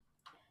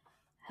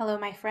Hello,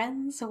 my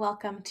friends.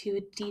 Welcome to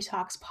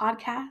Detox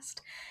Podcast.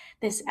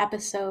 This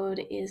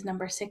episode is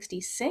number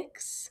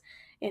 66.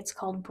 It's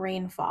called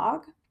Brain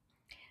Fog.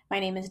 My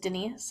name is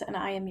Denise, and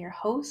I am your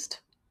host.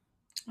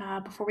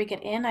 Before we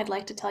get in, I'd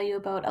like to tell you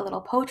about a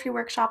little poetry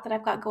workshop that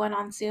I've got going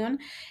on soon.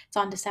 It's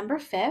on December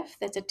 5th.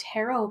 It's a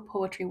tarot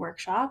poetry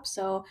workshop,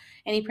 so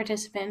any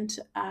participant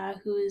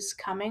who's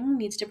coming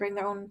needs to bring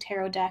their own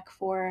tarot deck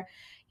for,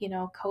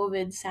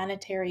 COVID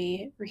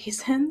sanitary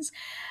reasons.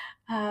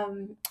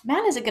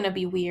 Man, is it going to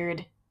be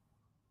weird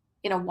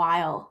in a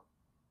while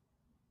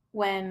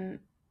when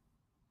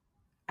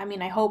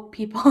I hope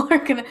people are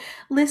going to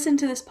listen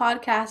to this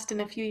podcast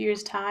in a few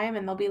years' time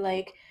and they'll be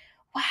like,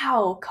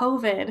 wow,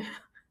 COVID.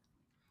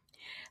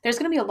 There's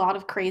going to be a lot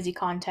of crazy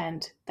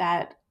content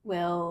that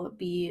will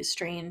be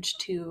strange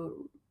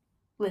to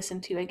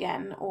listen to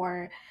again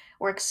or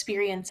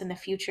experience in the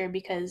future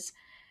because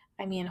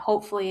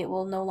hopefully it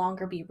will no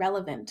longer be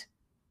relevant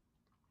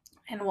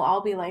and we'll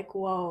all be like,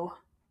 whoa,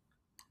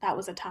 that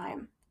was a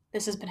time.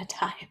 This has been a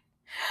time.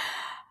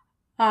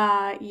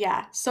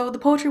 Yeah. So the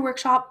poetry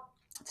workshop,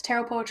 it's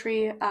tarot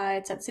poetry.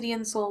 It's at City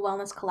and Soul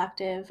Wellness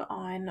Collective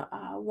on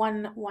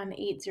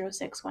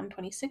 11806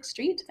 126th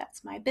Street.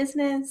 That's my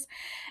business,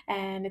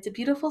 and it's a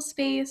beautiful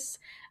space.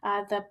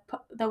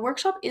 The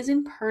workshop is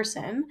in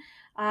person.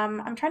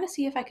 I'm trying to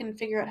see if I can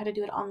figure out how to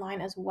do it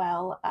online as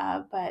well.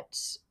 But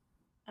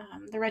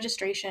the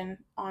registration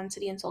on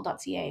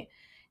cityandsoul.ca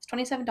is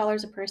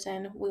 $27 a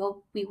person.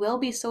 We will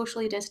be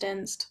socially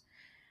distanced.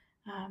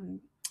 Um,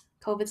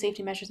 COVID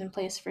safety measures in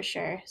place for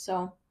sure.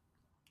 So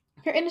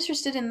if you're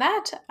interested in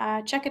that,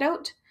 check it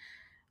out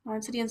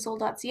on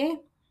cityandsoul.ca.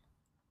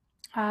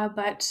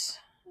 But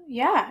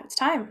yeah, it's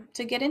time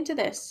to get into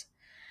this.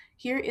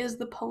 Here is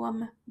the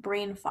poem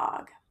Brain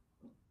Fog.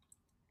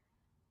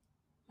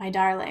 My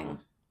darling,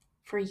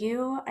 for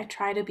you, I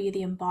try to be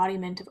the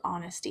embodiment of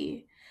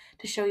honesty,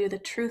 to show you the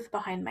truth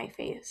behind my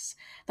face,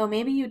 though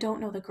maybe you don't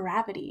know the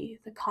gravity,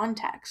 the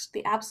context,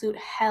 the absolute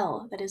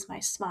hell that is my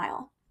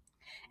smile.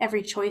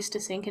 Every choice to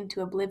sink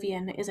into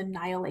oblivion is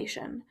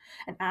annihilation,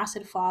 an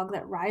acid fog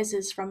that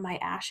rises from my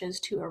ashes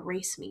to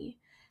erase me.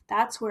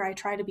 That's where I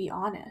try to be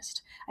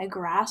honest. I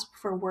grasp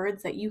for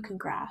words that you can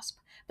grasp,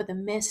 but the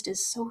mist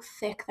is so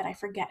thick that I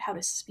forget how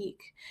to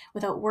speak.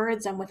 Without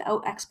words, I'm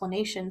without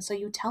explanation, so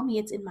you tell me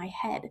it's in my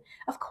head.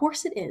 Of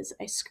course it is,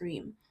 I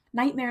scream.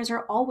 Nightmares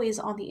are always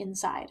on the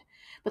inside,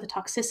 but the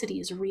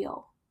toxicity is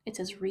real. It's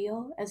as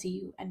real as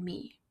you and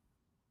me.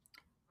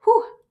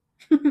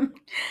 Whew!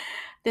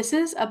 This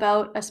is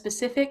about a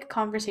specific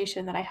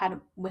conversation that I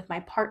had with my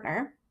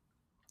partner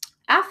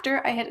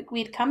after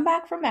we'd come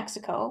back from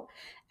Mexico,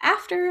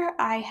 after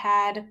I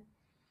had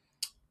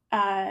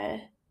uh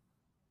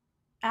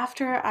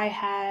after I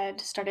had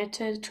started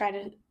to try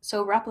to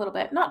sober up a little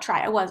bit. Not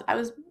try, I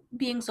was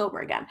being sober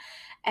again.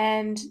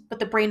 But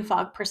the brain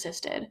fog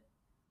persisted.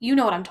 You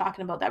know what I'm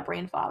talking about, that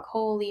brain fog.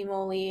 Holy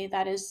moly,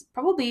 that is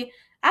probably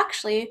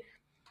actually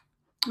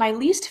my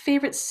least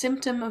favorite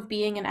symptom of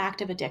being an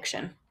active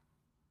addiction.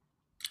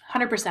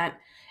 100%.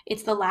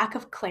 It's the lack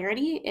of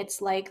clarity. It's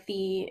like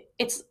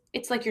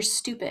you're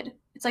stupid.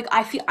 It's like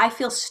I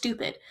feel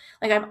stupid.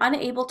 Like I'm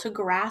unable to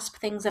grasp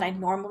things that I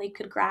normally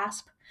could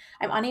grasp.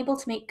 I'm unable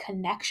to make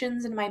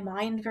connections in my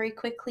mind very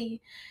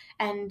quickly.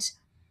 And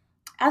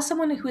as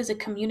someone who is a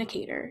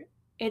communicator,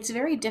 it's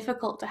very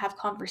difficult to have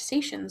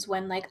conversations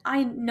when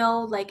I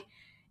know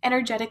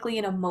energetically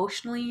and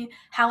emotionally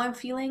how I'm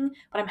feeling,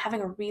 but I'm having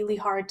a really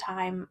hard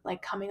time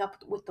coming up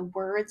with the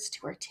words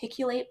to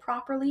articulate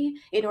properly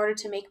in order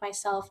to make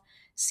myself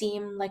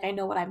seem like I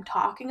know what I'm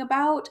talking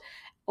about,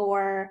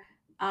 or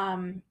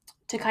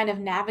to kind of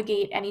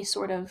navigate any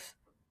sort of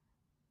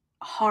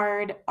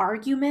hard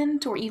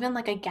argument or even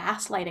like a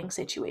gaslighting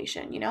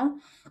situation, you know?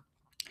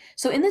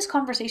 So in this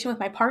conversation with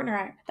my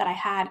partner that I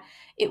had,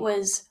 it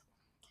was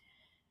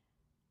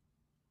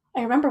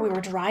I remember we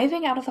were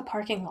driving out of the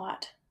parking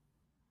lot.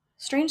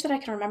 Strange that I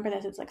can remember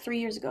this. It's like 3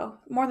 years ago,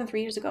 more than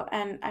 3 years ago.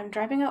 And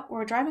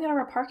we're driving out of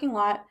our parking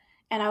lot,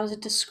 and I was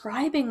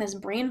describing this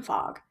brain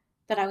fog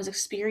that I was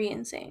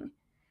experiencing,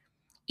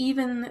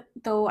 even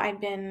though I'd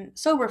been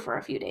sober for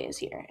a few days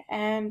here.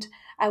 And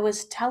I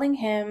was telling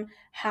him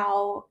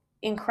how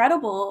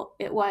incredible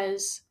it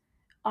was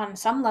on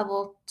some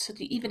level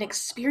to even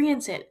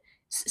experience it.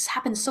 This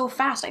happened so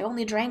fast. I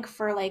only drank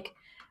for like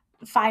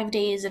 5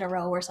 days in a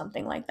row or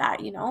something like that,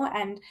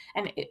 and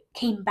it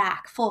came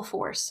back full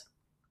force.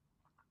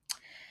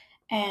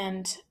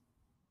 And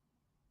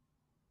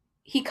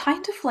he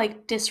kind of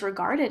like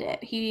disregarded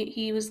it.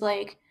 He was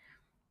like,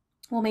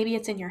 well, maybe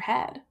it's in your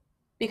head,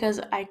 because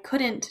I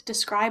couldn't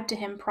describe to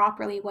him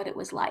properly what it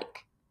was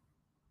like.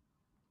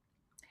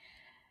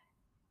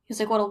 He's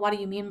like, well, what do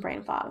you mean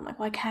brain fog? I'm like,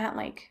 well, I can't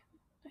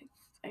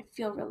I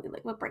feel really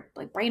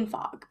like brain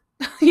fog,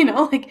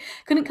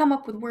 couldn't come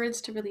up with words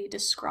to really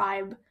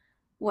describe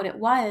what it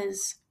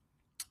was.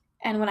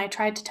 And when I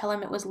tried to tell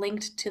him it was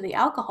linked to the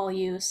alcohol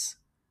use,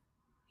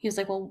 he was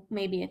like, well,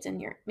 maybe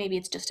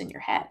it's just in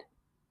your head.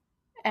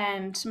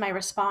 And my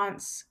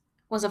response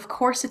was, of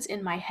course it's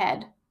in my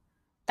head.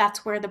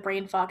 That's where the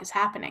brain fog is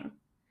happening.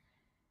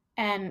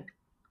 And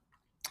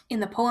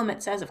in the poem,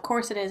 it says, of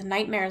course it is,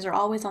 nightmares are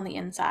always on the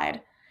inside.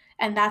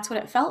 And that's what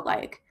it felt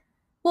like.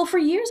 Well, for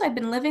years I'd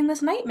been living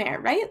this nightmare,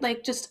 right?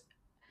 Like just,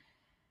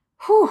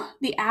 whew,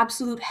 the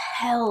absolute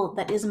hell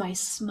that is my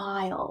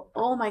smile.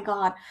 Oh my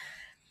God.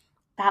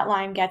 That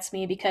line gets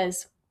me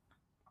because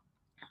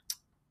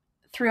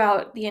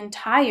throughout the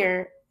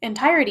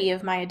entirety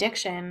of my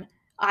addiction,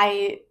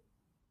 I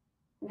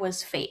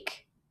was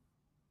fake.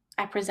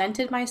 I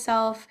presented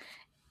myself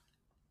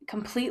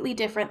completely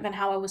different than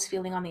how I was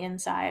feeling on the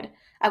inside.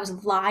 I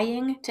was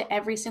lying to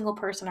every single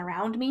person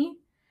around me,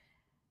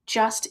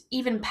 just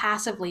even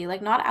passively,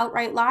 like not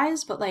outright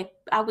lies, but like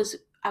I was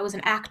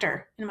an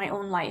actor in my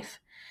own life.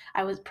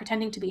 I was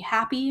pretending to be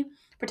happy,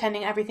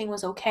 pretending everything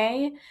was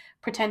okay,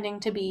 pretending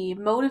to be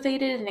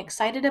motivated and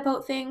excited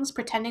about things,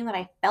 pretending that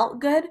I felt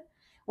good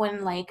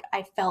when like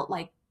I felt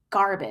like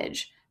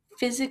garbage,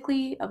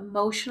 physically,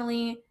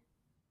 emotionally,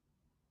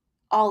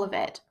 all of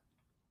it.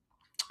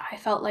 I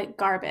felt like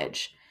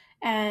garbage.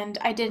 And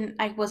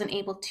I wasn't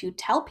able to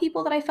tell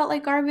people that I felt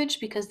like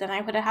garbage because then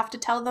I would have to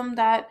tell them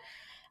that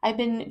I've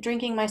been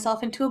drinking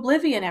myself into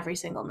oblivion every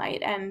single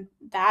night, and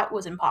that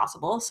was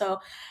impossible. So,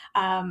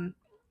 um,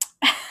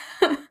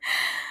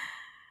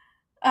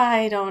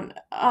 I don't.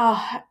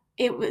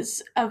 It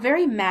was a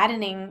very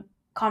maddening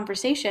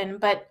conversation,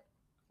 but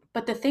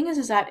the thing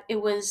is that it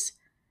was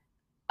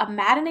a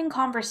maddening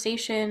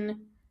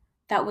conversation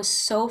that was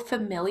so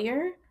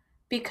familiar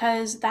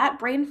because that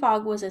brain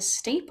fog was a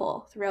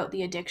staple throughout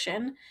the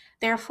addiction.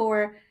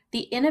 Therefore,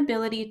 the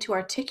inability to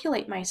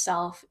articulate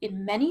myself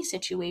in many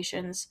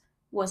situations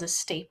was a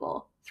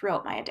staple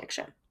throughout my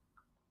addiction.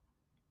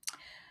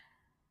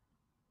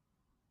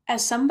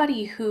 As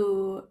somebody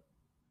who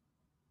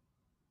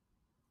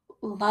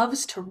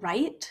loves to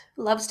write,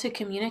 loves to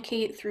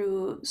communicate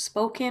through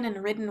spoken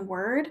and written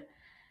word,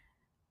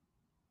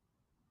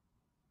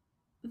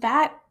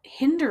 that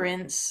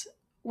hindrance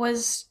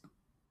was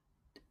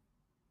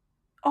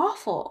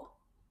awful.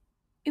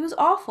 It was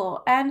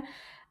awful. And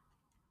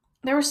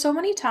there were so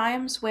many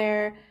times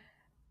where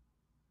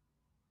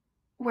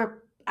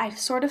I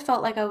sort of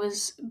felt like I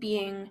was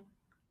being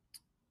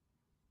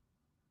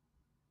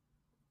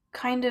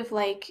kind of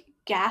like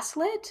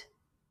gaslit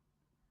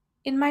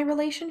in my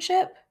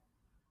relationship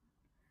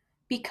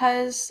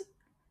because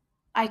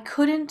I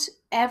couldn't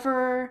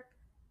ever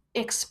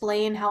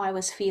explain how I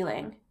was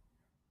feeling.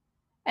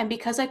 And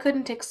because I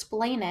couldn't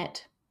explain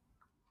it,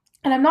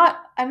 and I'm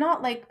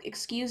not like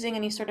excusing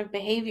any sort of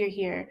behavior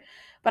here,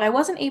 but I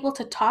wasn't able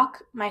to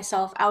talk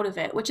myself out of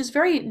it, which is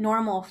very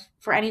normal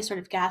for any sort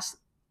of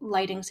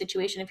gaslighting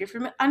situation. If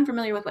you're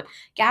unfamiliar with what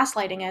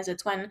gaslighting is,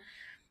 it's when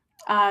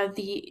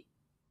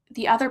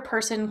the other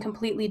person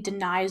completely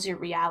denies your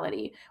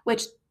reality,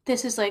 which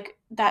this is like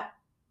that.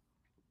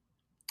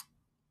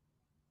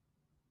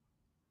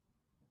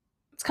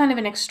 It's kind of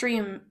an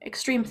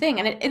extreme thing,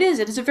 and it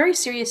is a very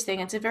serious thing.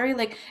 It's a very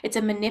like it's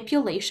a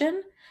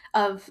manipulation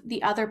of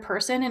the other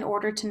person in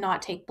order to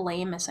not take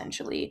blame.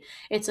 Essentially,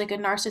 it's like a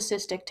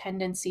narcissistic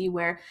tendency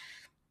where,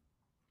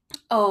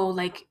 oh,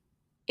 like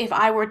if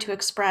I were to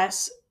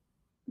express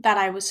that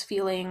I was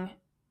feeling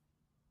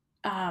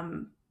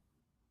um,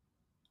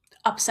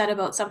 upset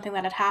about something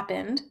that had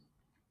happened.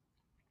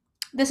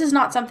 This is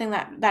not something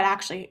that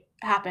actually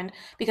happened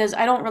because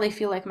I don't really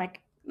feel like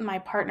my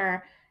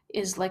partner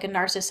is like a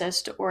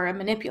narcissist or a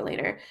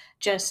manipulator.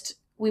 Just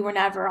we were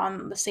never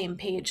on the same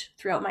page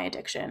throughout my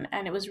addiction,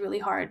 and it was really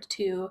hard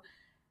to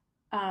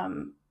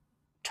um,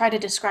 try to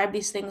describe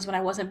these things when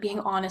I wasn't being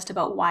honest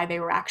about why they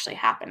were actually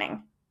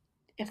happening,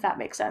 if that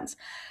makes sense.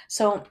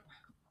 So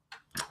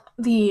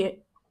the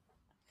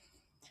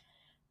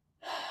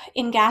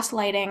in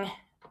gaslighting,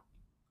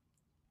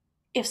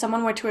 if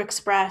someone were to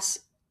express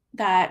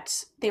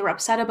that they were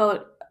upset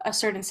about a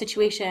certain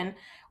situation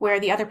where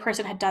the other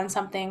person had done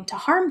something to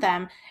harm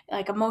them,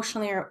 like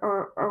emotionally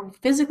or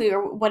physically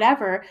or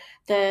whatever,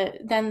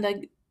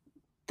 the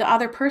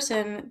other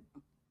person,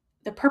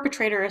 the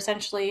perpetrator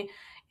essentially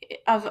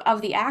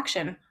of the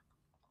action,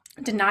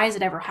 denies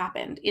it ever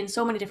happened in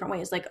so many different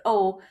ways. Like,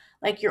 oh,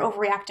 like you're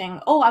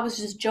overreacting. Oh, I was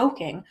just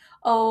joking.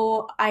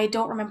 Oh, I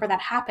don't remember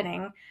that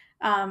happening.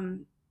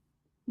 Um,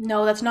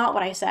 no, that's not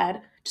what I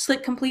said. Just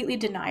like completely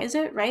denies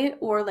it, right?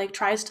 Or like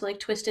tries to like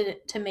twist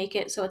it to make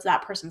it so it's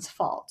that person's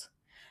fault.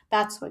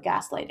 That's what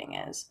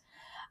gaslighting is.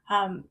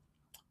 Um,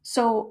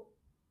 so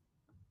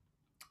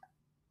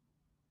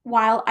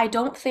while I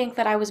don't think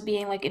that I was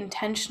being like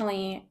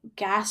intentionally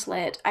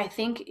gaslit, I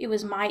think it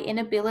was my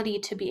inability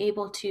to be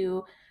able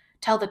to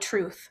tell the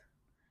truth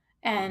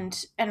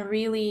and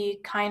really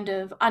kind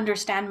of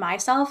understand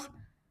myself.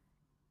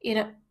 You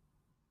know,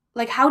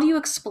 like how do you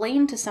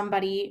explain to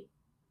somebody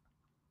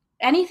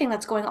anything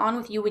that's going on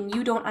with you when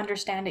you don't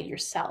understand it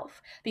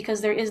yourself,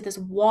 because there is this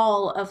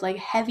wall of like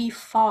heavy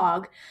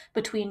fog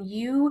between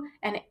you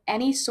and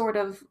any sort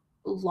of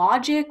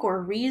logic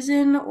or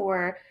reason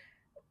or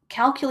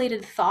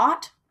calculated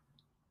thought.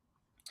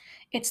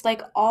 It's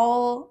like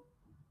all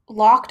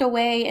locked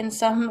away in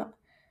some,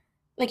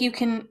 like you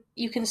can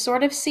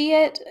sort of see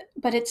it,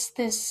 but it's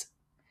this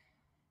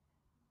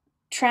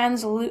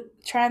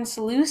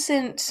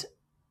translucent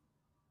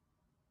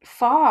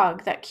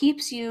fog that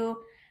keeps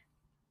you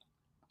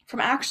from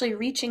actually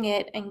reaching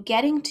it and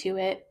getting to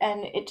it,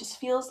 and it just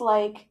feels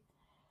like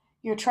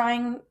you're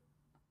trying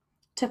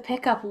to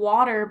pick up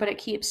water but it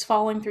keeps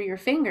falling through your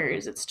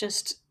fingers.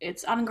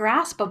 It's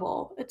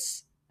ungraspable.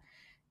 It's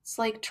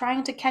like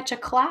trying to catch a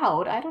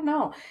cloud. I don't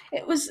know.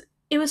 It was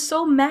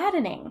so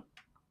maddening.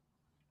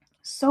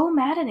 So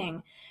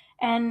maddening.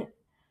 And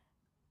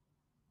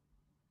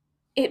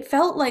it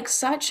felt like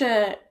such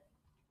a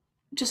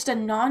just a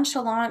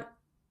nonchalant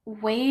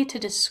way to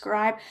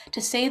describe,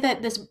 to say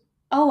that this,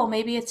 oh, well,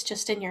 maybe it's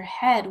just in your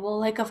head. Well,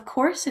 like, of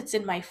course it's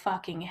in my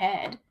fucking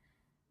head.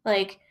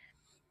 Like,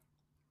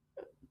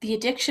 the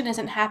addiction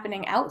isn't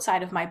happening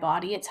outside of my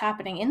body, it's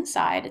happening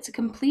inside.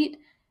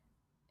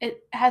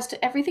 It has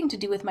everything to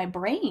do with my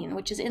brain,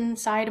 which is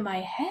inside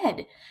my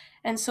head.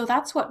 And so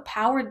that's what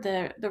powered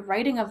the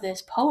writing of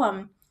this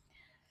poem.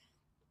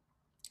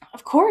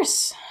 Of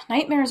course,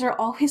 nightmares are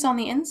always on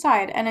the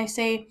inside. And I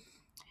say,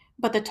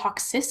 but the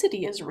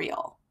toxicity is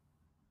real.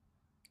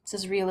 It's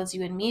as real as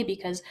you and me,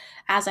 because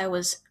as I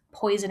was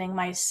poisoning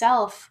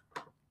myself,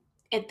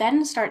 it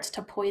then starts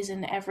to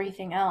poison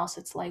everything else.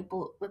 It's like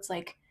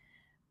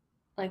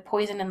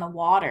poison in the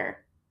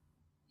water,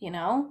 you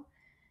know?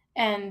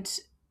 And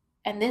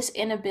this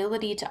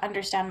inability to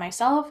understand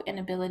myself,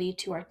 inability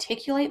to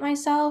articulate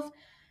myself,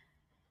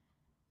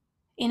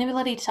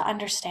 inability to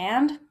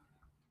understand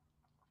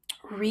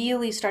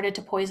really started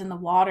to poison the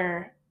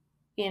water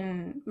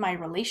in my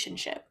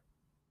relationship.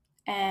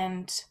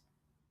 And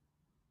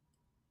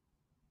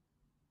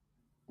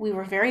we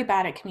were very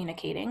bad at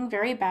communicating,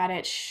 very bad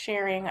at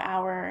sharing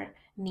our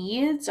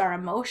needs, our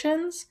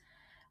emotions.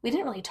 We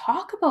didn't really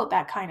talk about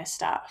that kind of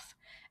stuff.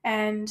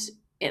 And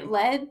it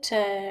led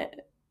to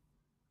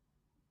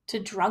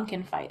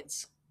drunken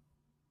fights.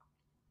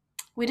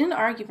 We didn't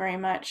argue very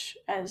much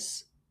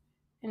as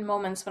in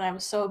moments when I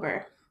was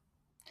sober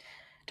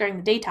during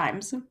the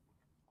daytimes.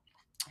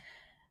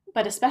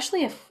 But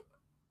especially if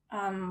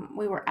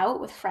we were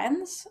out with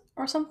friends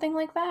or something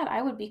like that,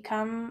 I would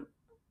become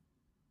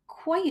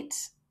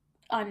quite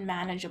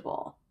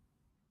unmanageable.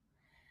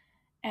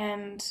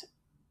 And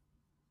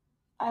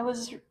I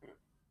was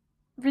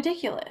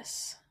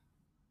ridiculous.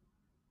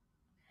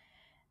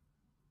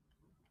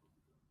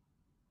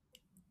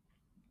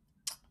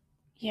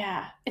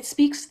 Yeah, it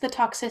speaks to the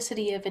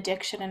toxicity of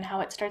addiction and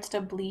how it starts to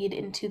bleed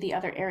into the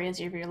other areas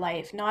of your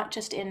life, not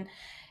just in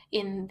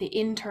the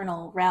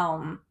internal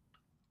realm.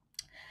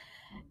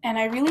 And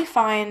I really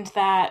find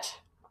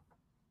that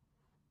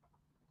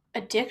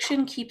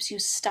addiction keeps you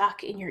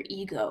stuck in your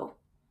ego.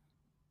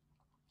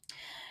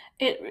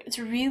 It's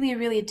really,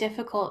 really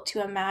difficult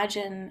to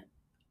imagine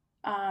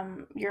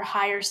your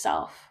higher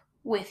self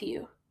with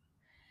you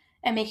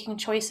and making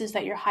choices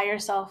that your higher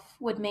self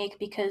would make,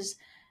 because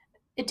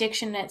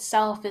addiction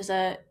itself is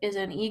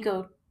an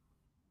ego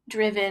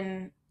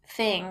driven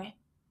thing.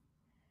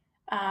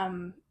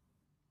 Um,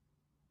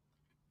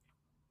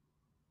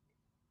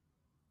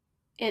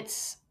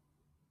 it's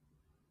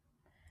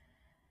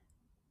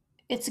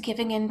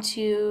giving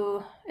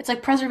into, it's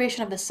like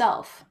preservation of the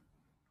self.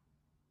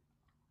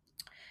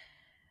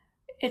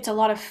 It's a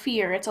lot of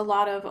fear. It's a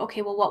lot of,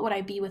 okay, well, what would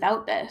I be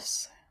without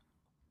this?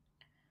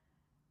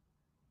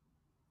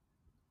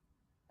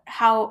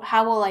 How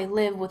will I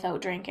live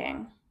without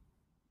drinking?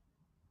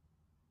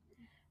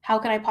 How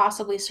can I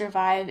possibly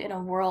survive in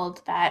a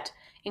world that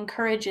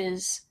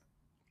encourages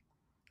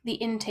the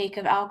intake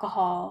of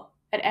alcohol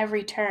at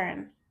every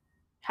turn?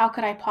 How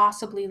could I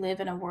possibly live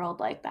in a world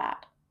like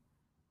that?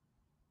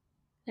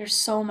 There's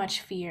so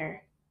much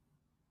fear.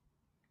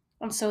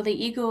 And so the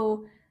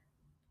ego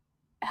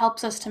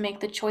helps us to make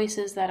the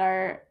choices that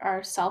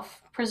are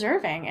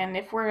self-preserving. And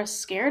if we're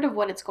scared of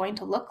what it's going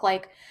to look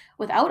like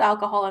without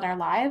alcohol in our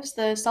lives,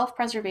 the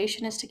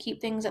self-preservation is to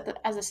keep things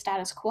as a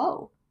status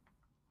quo.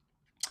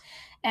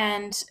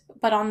 And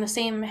but on the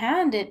same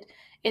hand, it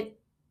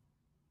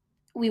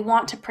we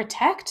want to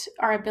protect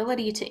our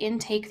ability to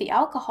intake the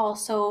alcohol,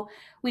 so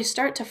we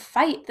start to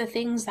fight the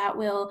things that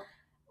will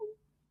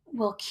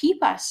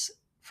keep us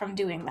from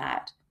doing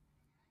that.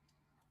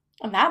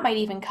 And that might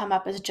even come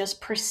up as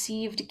just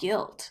perceived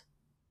guilt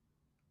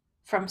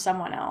from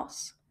someone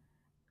else.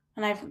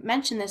 And I've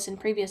mentioned this in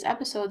previous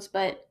episodes,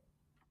 but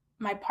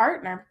my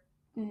partner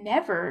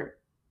never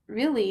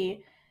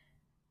really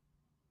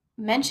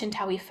mentioned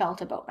how he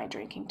felt about my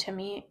drinking to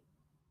me.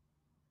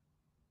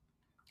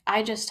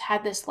 I just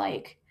had this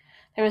there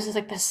was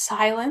this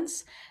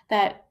silence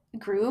that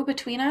grew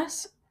between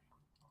us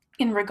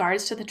in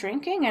regards to the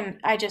drinking, and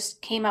I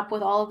just came up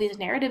with all of these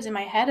narratives in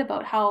my head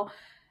about how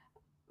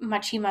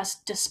much he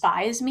must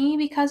despise me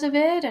because of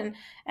it,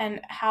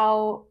 and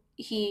how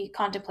he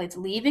contemplates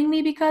leaving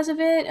me because of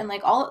it,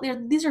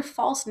 and these are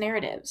false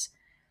narratives,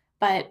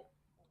 but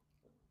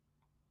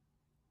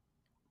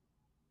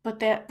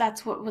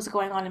that's what was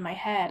going on in my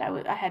head.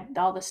 I had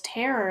all this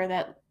terror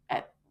that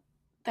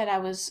I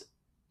was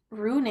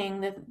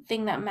ruining the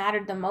thing that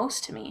mattered the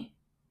most to me,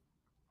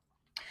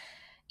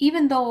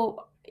 even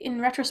though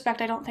in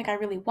retrospect I don't think I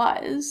really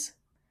was.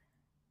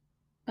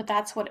 but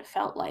that's what it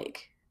felt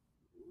like.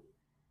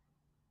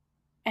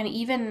 And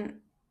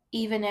even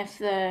if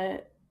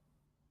the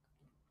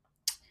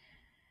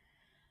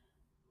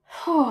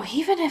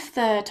even if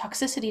the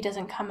toxicity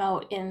doesn't come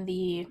out in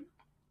the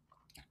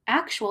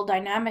actual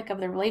dynamic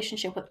of the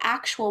relationship with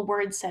actual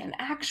words said and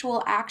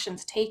actual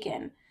actions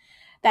taken,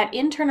 that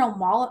internal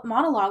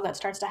monologue that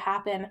starts to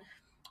happen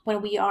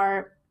when we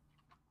are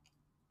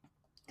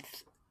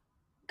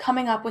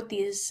coming up with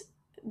these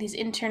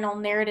internal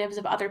narratives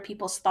of other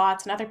people's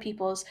thoughts and other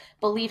people's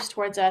beliefs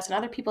towards us and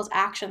other people's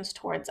actions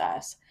towards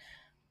us,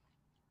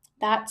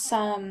 that's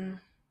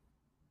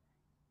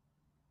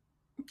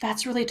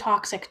that's really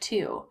toxic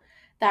too.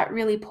 That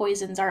really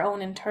poisons our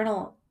own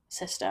internal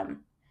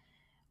system.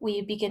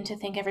 We begin to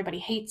think everybody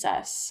hates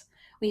us.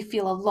 We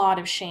feel a lot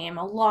of shame,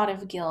 a lot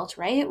of guilt,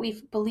 right?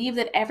 We believe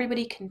that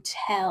everybody can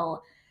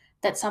tell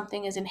that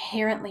something is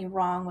inherently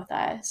wrong with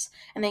us,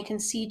 and they can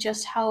see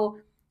just how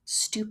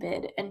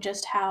stupid and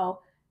just how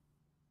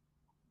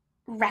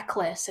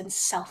reckless and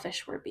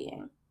selfish we're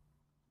being.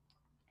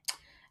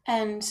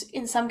 And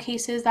in some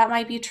cases that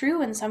might be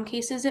true, in some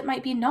cases it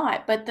might be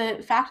not, but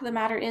the fact of the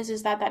matter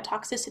is that that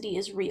toxicity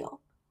is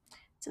real.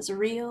 It's as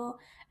real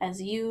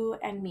as you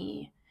and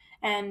me.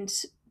 And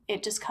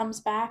it just comes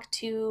back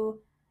to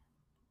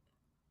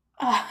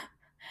uh,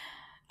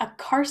 a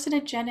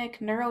carcinogenic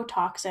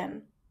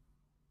neurotoxin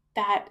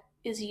that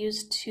is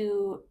used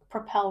to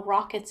propel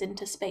rockets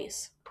into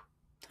space.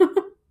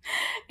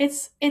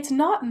 It's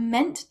not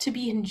meant to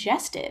be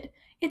ingested.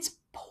 It's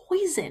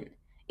poison.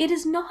 It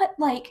is not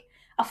like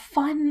a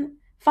fun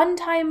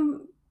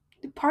time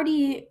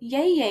party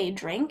yay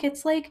drink.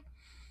 It's like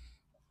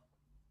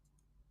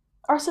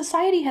our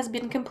society has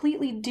been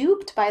completely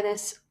duped by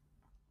this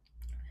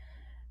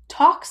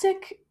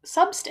toxic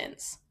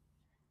substance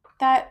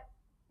that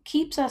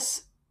keeps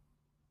us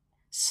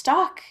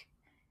stuck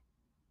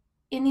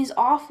in these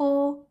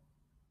awful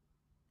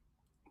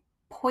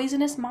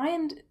poisonous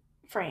mind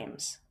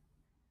frames.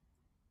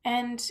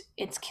 And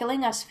it's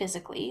killing us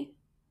physically,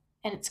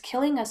 and it's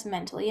killing us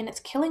mentally, and it's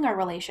killing our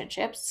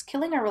relationships. It's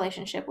killing our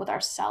relationship with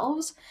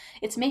ourselves.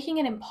 It's making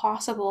it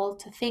impossible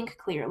to think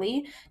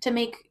clearly, to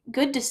make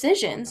good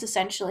decisions,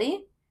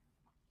 essentially.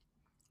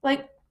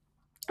 Like,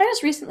 I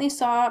just recently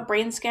saw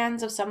brain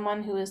scans of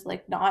someone who is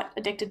like not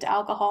addicted to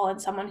alcohol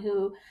and someone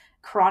who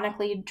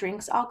chronically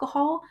drinks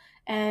alcohol,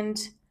 and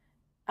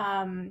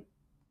um,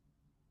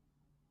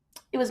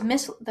 it was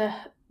the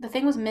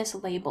thing was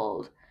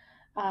mislabeled.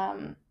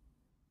 Um,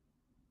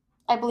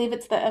 I believe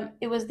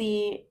it was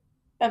the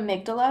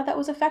amygdala that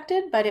was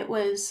affected, but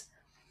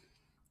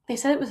they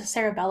said it was a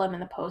cerebellum in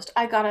the post.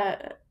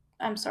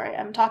 I'm sorry,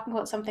 I'm talking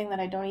about something that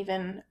I don't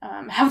even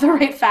have the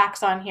right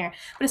facts on here.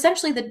 But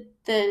essentially,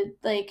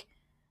 the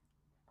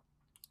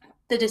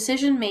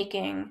decision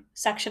making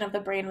section of the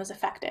brain was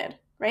affected,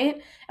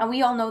 right? And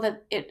we all know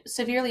that it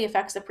severely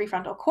affects the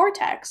prefrontal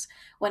cortex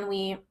when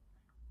we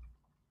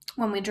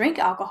drink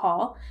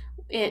alcohol.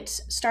 It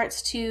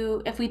starts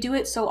to, if we do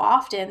it so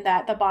often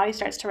that the body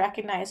starts to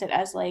recognize it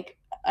as like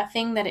a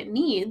thing that it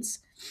needs,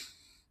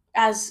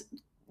 as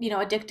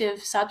addictive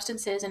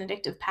substances and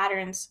addictive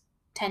patterns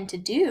tend to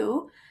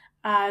do.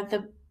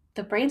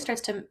 The brain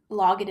starts to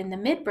log it in the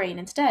midbrain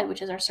instead,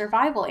 which is our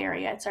survival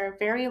area. It's our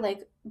very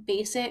like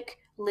basic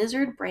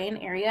lizard brain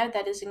area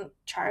that is in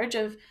charge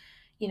of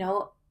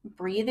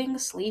breathing,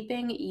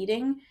 sleeping,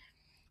 eating,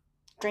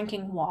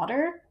 drinking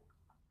water,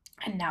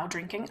 and now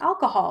drinking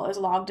alcohol is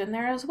logged in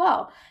there as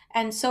well.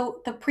 And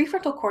so the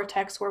prefrontal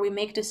cortex, where we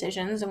make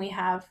decisions and we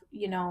have,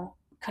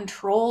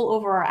 control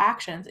over our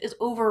actions, is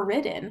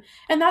overridden.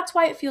 And that's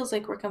why it feels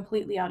like we're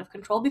completely out of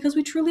control, because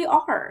we truly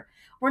are.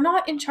 We're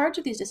not in charge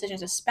of these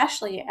decisions,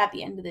 especially at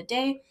the end of the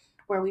day,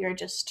 where we are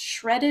just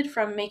shredded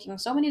from making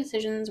so many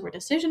decisions. We're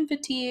decision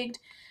fatigued.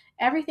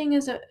 Everything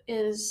is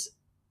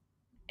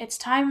it's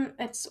time.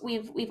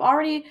 We've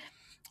already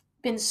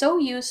been so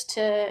used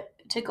to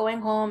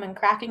going home and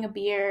cracking a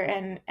beer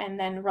and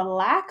then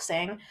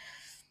relaxing,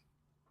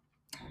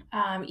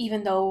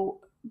 even though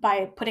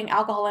by putting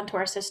alcohol into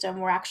our system,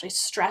 we're actually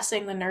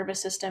stressing the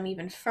nervous system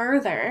even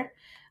further,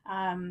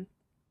 um,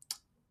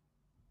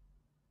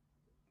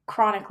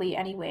 chronically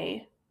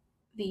anyway.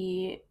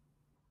 The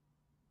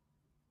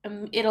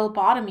It'll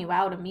bottom you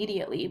out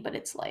immediately, but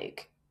it's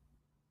like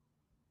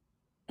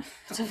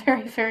it's a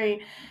very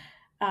very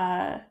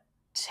uh,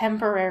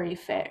 temporary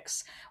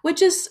fix,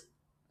 which is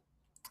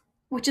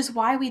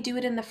why we do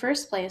it in the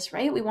first place,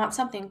 right? We want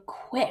something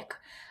quick.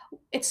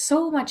 It's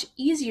so much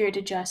easier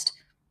to just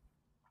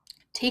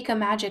take a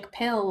magic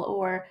pill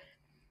or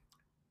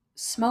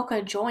smoke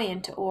a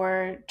joint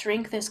or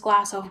drink this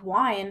glass of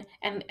wine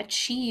and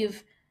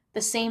achieve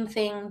the same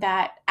thing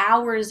that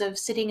hours of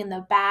sitting in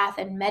the bath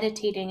and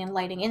meditating and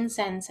lighting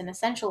incense and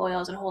essential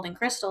oils and holding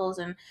crystals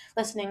and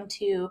listening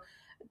to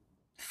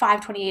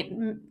 528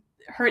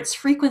 hertz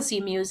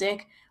frequency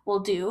music will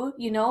do.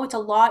 It's a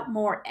lot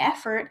more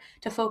effort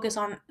to focus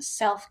on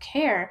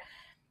self-care,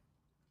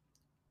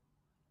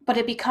 but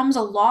it becomes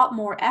a lot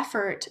more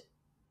effort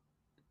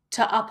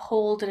to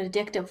uphold an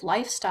addictive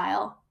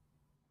lifestyle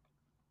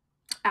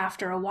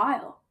after a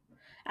while.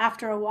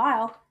 after a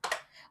while,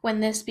 when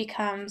this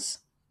becomes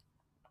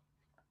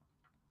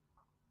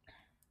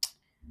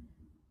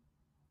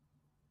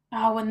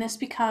when this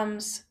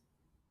becomes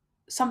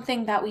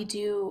something that we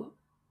do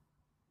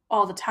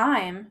all the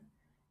time,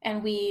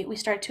 and we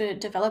start to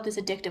develop this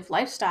addictive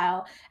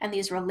lifestyle and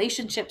these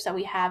relationships that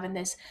we have and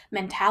this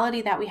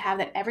mentality that we have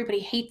that everybody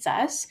hates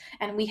us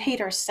and we hate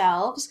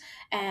ourselves,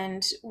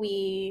 and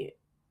we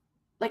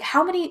like,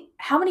 how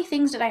many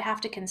things did I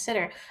have to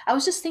consider? I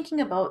was just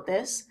thinking about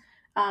this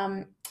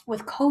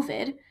with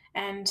COVID,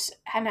 and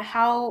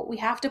how we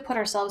have to put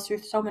ourselves through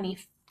so many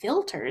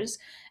filters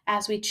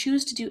as we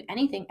choose to do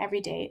anything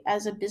every day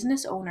as a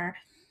business owner.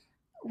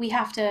 We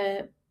have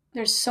to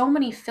There's so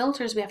many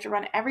filters we have to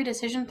run every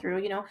decision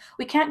through.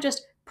 We can't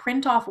just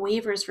print off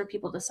waivers for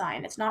people to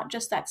sign. It's not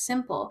just that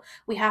simple.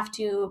 We have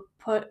to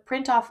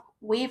print off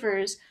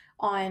waivers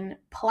on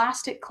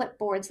plastic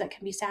clipboards that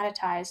can be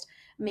sanitized,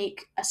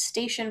 make a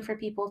station for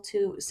people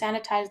to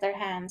sanitize their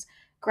hands,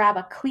 grab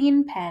a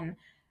clean pen,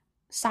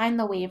 sign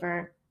the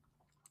waiver,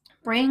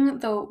 bring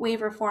the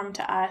waiver form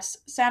to us,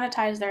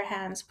 sanitize their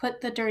hands,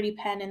 put the dirty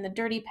pen in the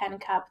dirty pen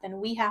cup,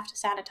 then we have to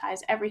sanitize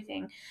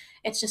everything.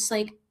 It's just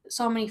like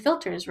so many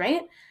filters,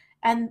 right?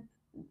 And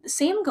the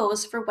same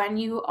goes for when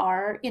you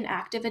are in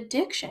active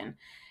addiction.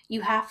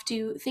 You have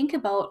to think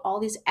about all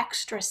these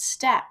extra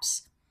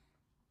steps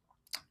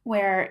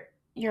where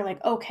you're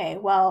like, okay,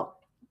 well,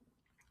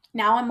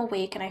 now I'm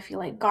awake and I feel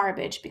like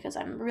garbage because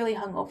I'm really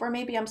hungover.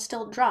 Maybe I'm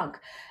still drunk.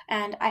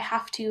 And I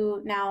have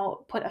to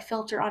now put a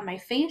filter on my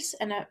face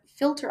and a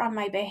filter on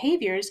my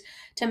behaviors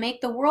to make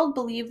the world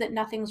believe that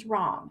nothing's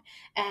wrong.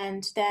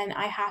 And then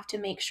I have to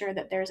make sure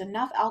that there's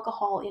enough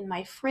alcohol in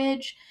my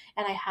fridge,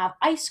 and I have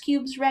ice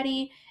cubes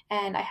ready,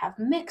 and I have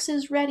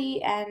mixes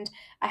ready, and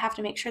I have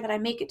to make sure that I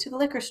make it to the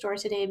liquor store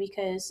today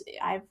because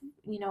I've,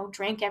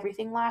 drank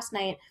everything last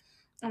night,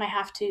 and I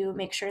have to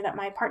make sure that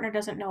my partner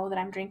doesn't know that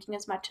I'm drinking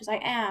as much as I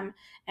am,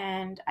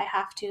 and I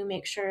have to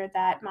make sure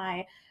that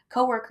my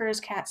coworkers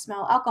can't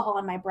smell alcohol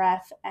on my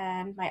breath,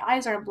 and my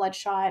eyes aren't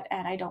bloodshot,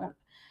 and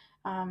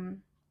um,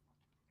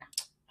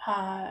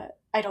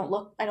 I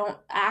don't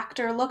act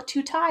or look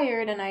too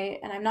tired, and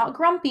I'm not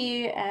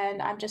grumpy,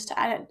 and I'm just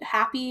a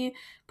happy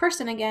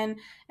person again,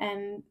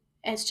 and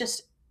it's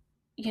just,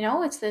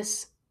 it's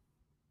this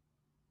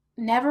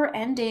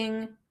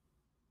never-ending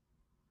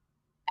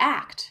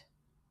act.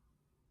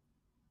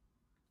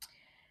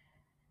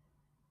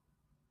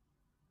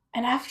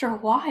 And after a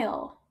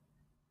while,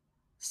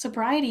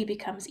 sobriety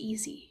becomes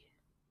easy.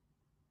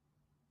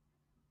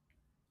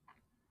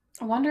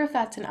 I wonder if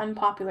that's an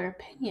unpopular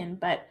opinion,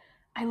 but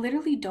I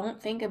literally don't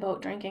think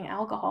about drinking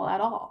alcohol at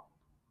all.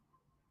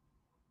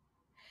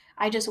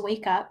 I just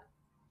wake up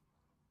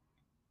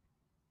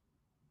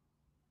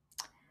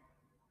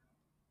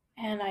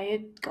and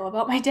I go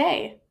about my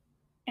day.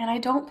 And I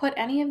don't put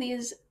any of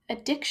these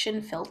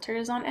addiction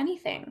filters on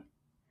anything.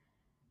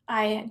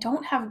 I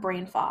don't have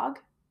brain fog.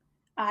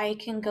 I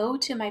can go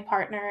to my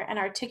partner and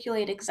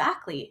articulate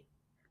exactly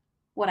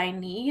what I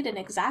need and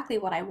exactly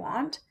what I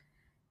want.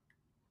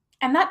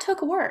 And that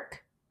took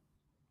work.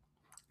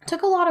 It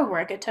took a lot of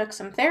work. It took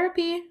some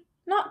therapy,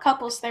 not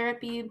couples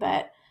therapy,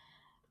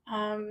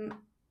 um,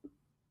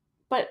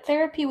 but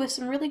therapy with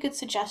some really good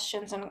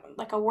suggestions and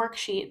like a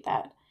worksheet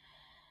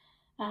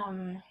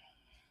um,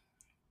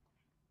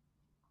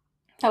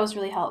 that was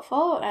really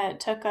helpful. It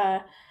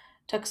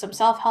took some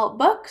self help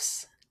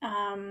books.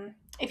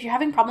 If you're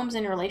having problems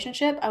in your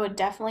relationship, I would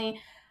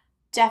definitely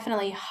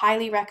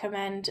highly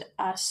recommend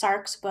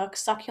Sark's book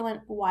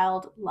Succulent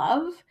Wild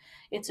Love.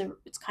 It's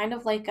kind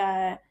of like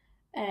a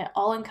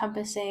all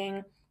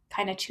encompassing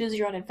kind of choose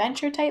your own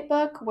adventure type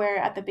book, where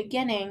at the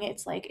beginning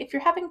it's like, if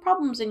you're having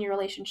problems in your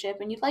relationship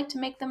and you'd like to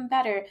make them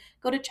better,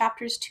 go to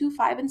chapters 2,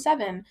 5, and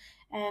 7.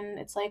 And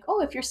it's like,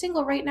 oh, if you're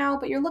single right now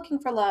but you're looking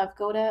for love,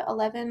 go to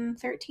 11,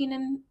 13,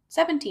 and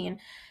 17.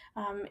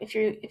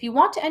 If you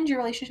want to end your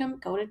relationship,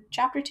 go to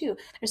chapter 2.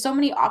 There's so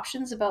many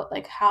options about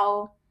like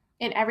how,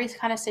 in every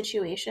kind of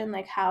situation,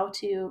 like how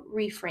to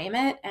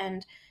reframe it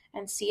and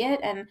see it.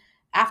 And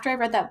after I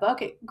read that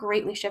book, it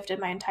greatly shifted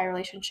my entire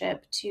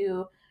relationship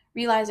to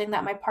realizing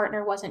that my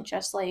partner wasn't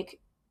just like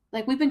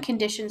we've been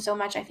conditioned so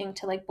much, I think,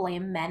 to like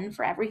blame men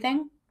for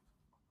everything.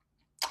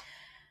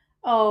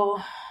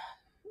 Oh,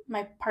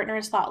 my partner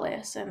is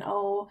thoughtless, and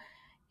oh,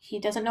 he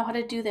doesn't know how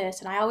to do this,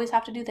 and I always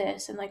have to do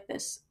this, and like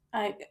this.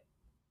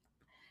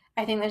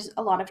 I think there's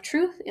a lot of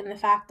truth in the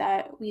fact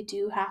that we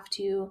do have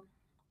to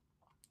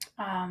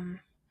um,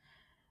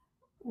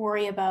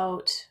 worry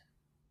about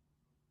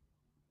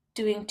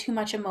doing too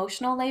much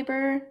emotional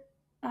labor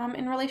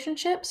in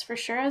relationships, for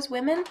sure, as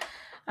women.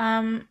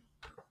 Um,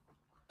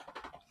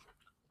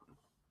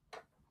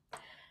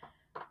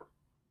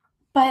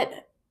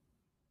 but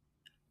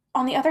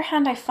on the other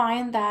hand, I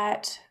find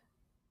that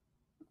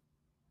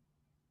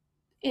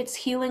it's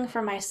healing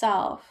for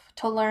myself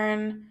to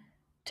learn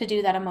to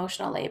do that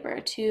emotional labor,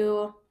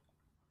 to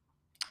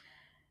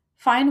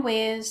find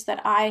ways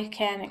that I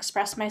can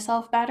express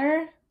myself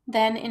better,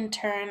 then in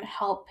turn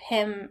help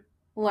him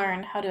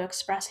learn how to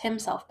express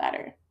himself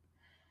better.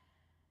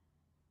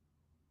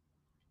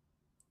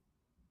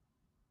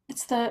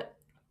 and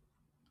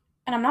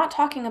I'm not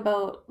talking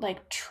about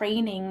like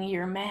training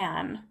your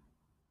man.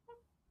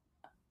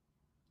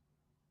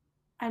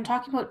 I'm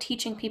talking about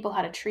teaching people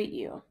how to treat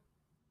you,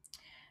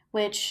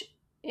 which,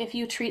 if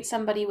you treat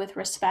somebody with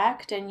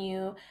respect and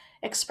you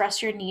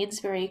express your needs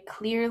very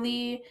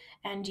clearly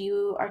and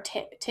you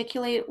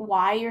articulate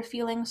why you're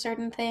feeling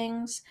certain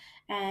things,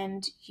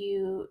 and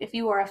if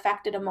you are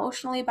affected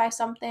emotionally by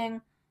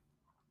something,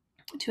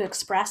 to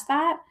express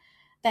that,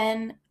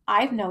 then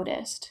I've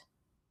noticed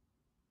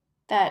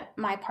that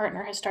my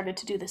partner has started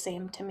to do the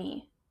same to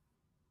me.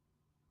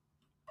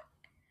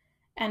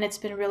 And it's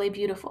been really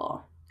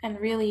beautiful and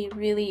really,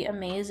 really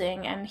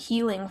amazing and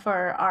healing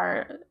for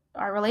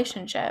our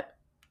relationship.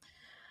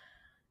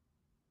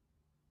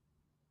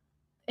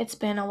 It's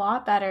been a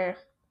lot better.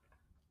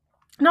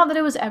 Not that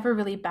it was ever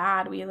really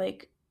bad.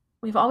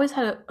 We've always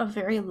had a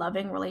very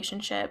loving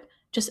relationship.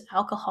 Just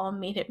alcohol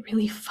made it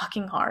really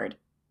fucking hard.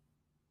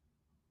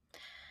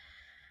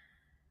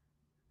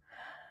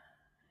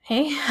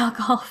 Hey,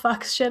 alcohol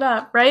fucks shit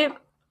up, right?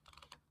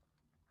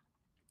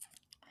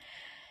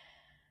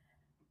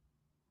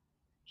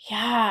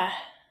 Yeah.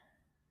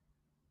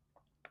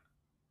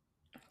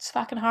 It's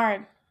fucking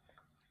hard.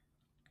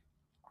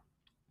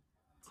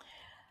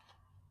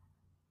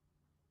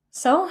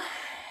 So,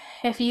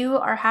 if you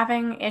are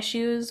having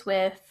issues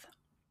with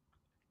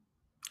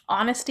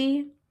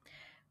honesty,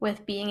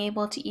 with being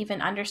able to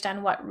even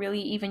understand what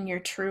really even your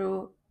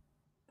true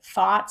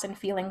thoughts and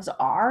feelings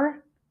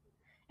are,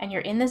 and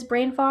you're in this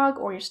brain fog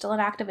or you're still in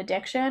active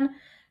addiction,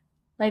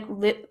 like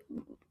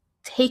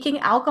taking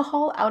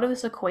alcohol out of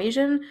this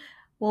equation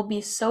will be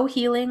so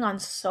healing on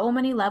so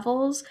many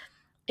levels.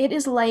 It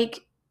is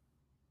like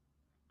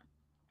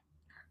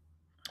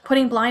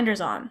putting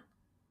blinders on,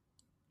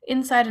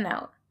 inside and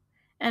out.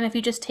 And if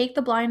you just take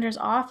the blinders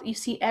off, you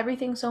see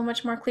everything so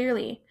much more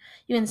clearly.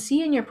 You can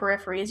see in your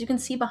peripheries, you can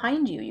see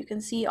behind you, you can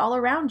see all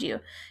around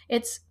you.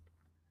 It's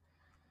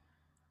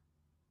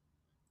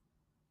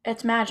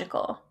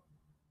magical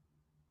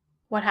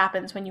what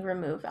happens when you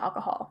remove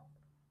alcohol.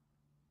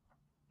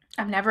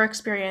 I've never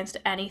experienced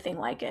anything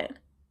like it.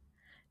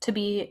 To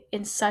be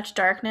in such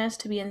darkness,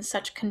 to be in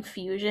such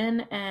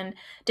confusion and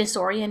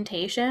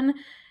disorientation,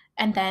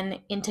 and then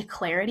into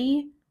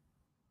clarity.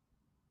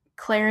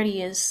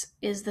 Clarity is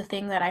the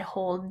thing that I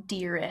hold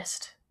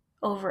dearest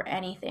over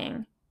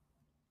anything.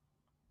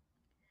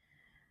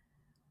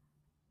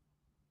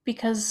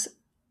 Because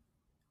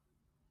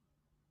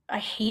I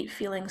hate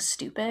feeling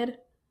stupid.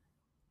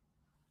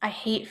 I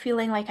hate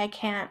feeling like I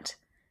can't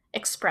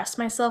express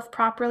myself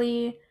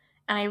properly.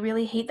 And I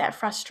really hate that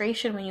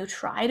frustration when you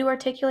try to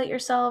articulate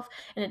yourself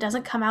and it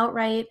doesn't come out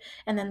right.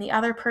 And then the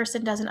other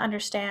person doesn't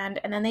understand.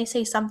 And then they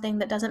say something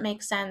that doesn't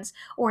make sense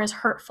or is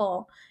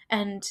hurtful.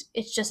 And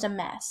it's just a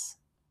mess.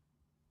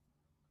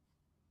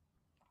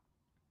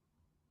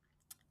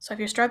 So if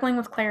you're struggling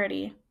with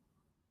clarity,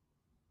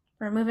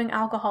 removing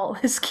alcohol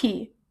is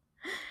key.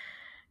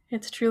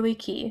 It's truly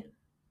key.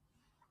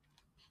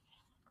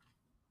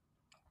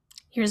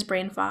 Here's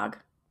brain fog.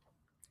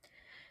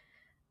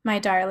 My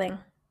darling,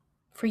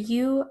 for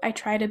you, I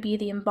try to be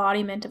the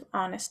embodiment of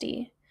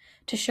honesty,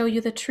 to show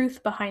you the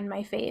truth behind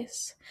my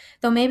face.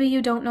 Though maybe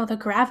you don't know the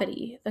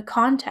gravity, the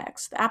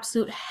context, the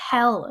absolute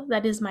hell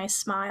that is my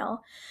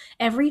smile.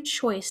 Every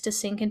choice to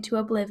sink into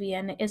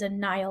oblivion is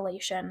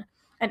annihilation,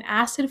 an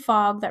acid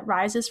fog that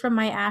rises from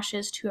my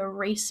ashes to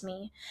erase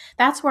me.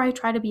 That's where I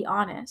try to be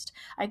honest.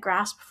 I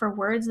grasp for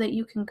words that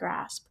you can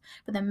grasp,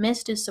 but the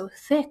mist is so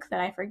thick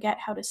that I forget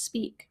how to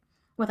speak.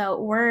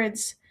 Without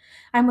words,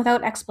 I'm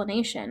without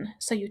explanation,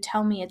 so you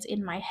tell me it's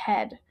in my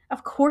head.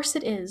 Of course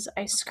it is,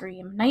 I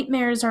scream.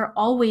 Nightmares are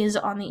always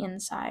on the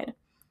inside,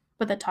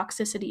 but the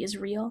toxicity is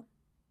real.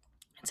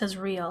 It's as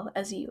real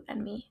as you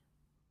and me.